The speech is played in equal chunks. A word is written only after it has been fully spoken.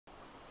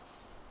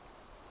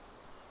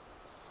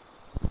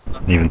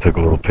Even took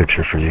a little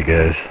picture for you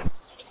guys.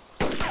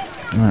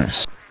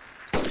 Nice.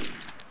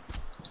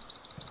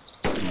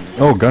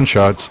 Oh,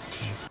 gunshots.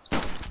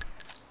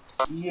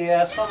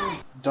 Yeah, some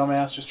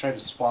dumbass just tried to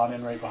spawn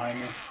in right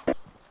behind me.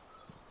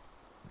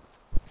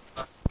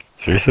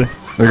 Seriously?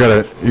 You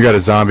got a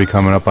zombie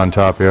coming up on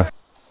top of you.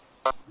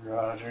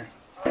 Roger.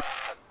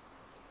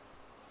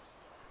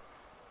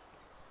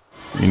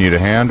 You need a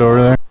hand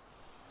over there?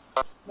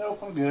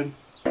 Nope, I'm good.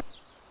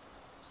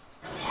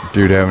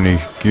 Dude, have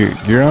any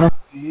gear on him?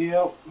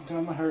 Yep,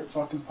 got my heart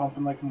fucking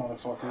pumping like a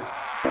motherfucker.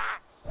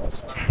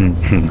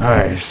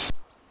 Nice.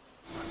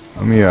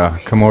 Let me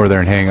come over there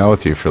and hang out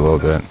with you for a little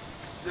bit.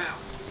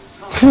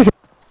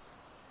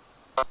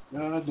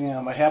 God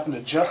damn, I happened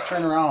to just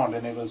turn around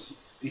and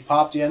he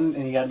popped in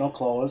and he had no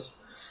clothes.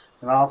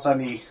 And all of a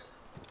sudden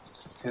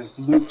his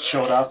loot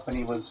showed up and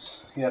he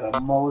had a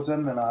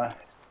Mosin and a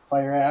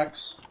fire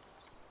axe.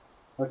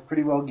 Looked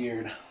pretty well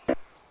geared.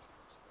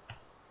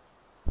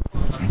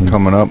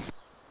 Coming up.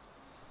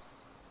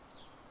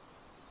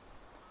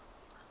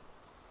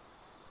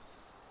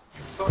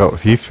 Oh,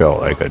 he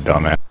felt like a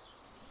dumbass.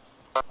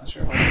 Not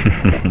sure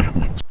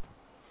what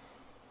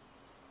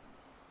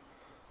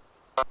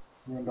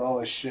ruined all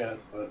his shit,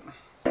 but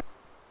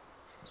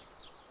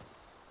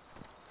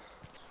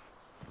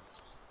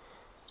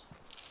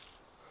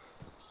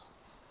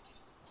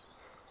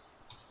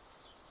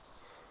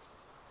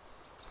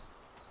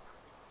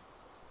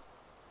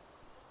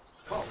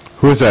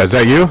Who is that? Is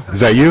that you? Is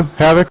that you,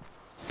 Havoc?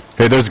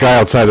 Hey, there's a guy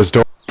outside this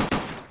door.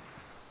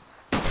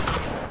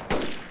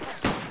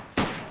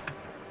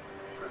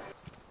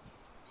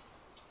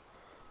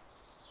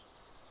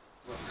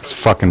 It's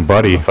fucking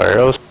buddy. Fire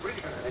hose?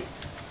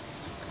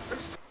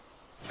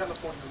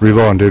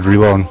 Reloading, dude,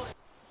 reloading.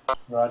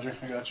 Roger,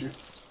 I got you.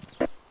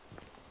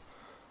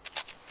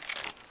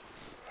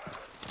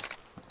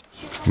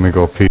 Let me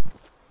go pee.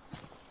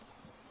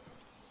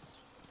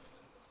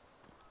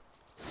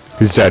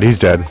 He's dead, he's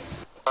dead.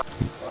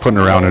 Putting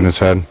a round in his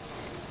head.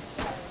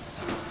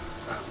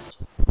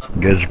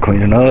 You guys are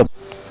cleaning up.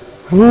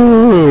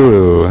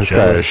 Woo! This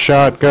guy had a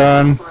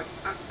shotgun.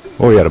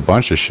 Oh, he had a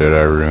bunch of shit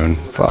I ruined.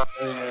 Fuck.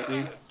 Yeah,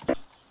 dude.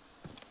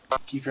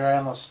 Keep your eye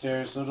on those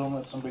stairs, so don't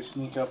let somebody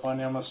sneak up on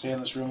you. I'm gonna stay in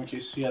this room in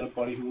case he had a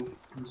buddy who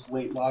was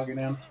late logging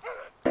in.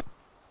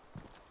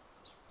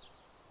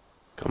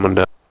 Coming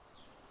down.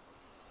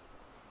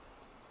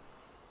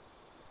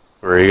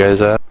 Where are you guys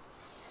at?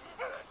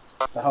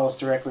 The house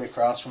directly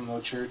across from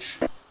the church.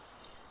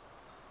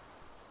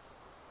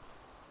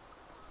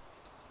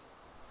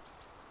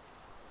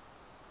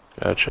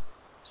 Gotcha.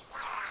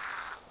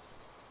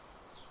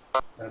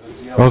 That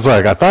is I was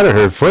like, I thought I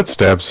heard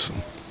footsteps.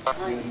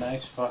 Dude,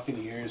 nice fucking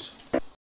ears.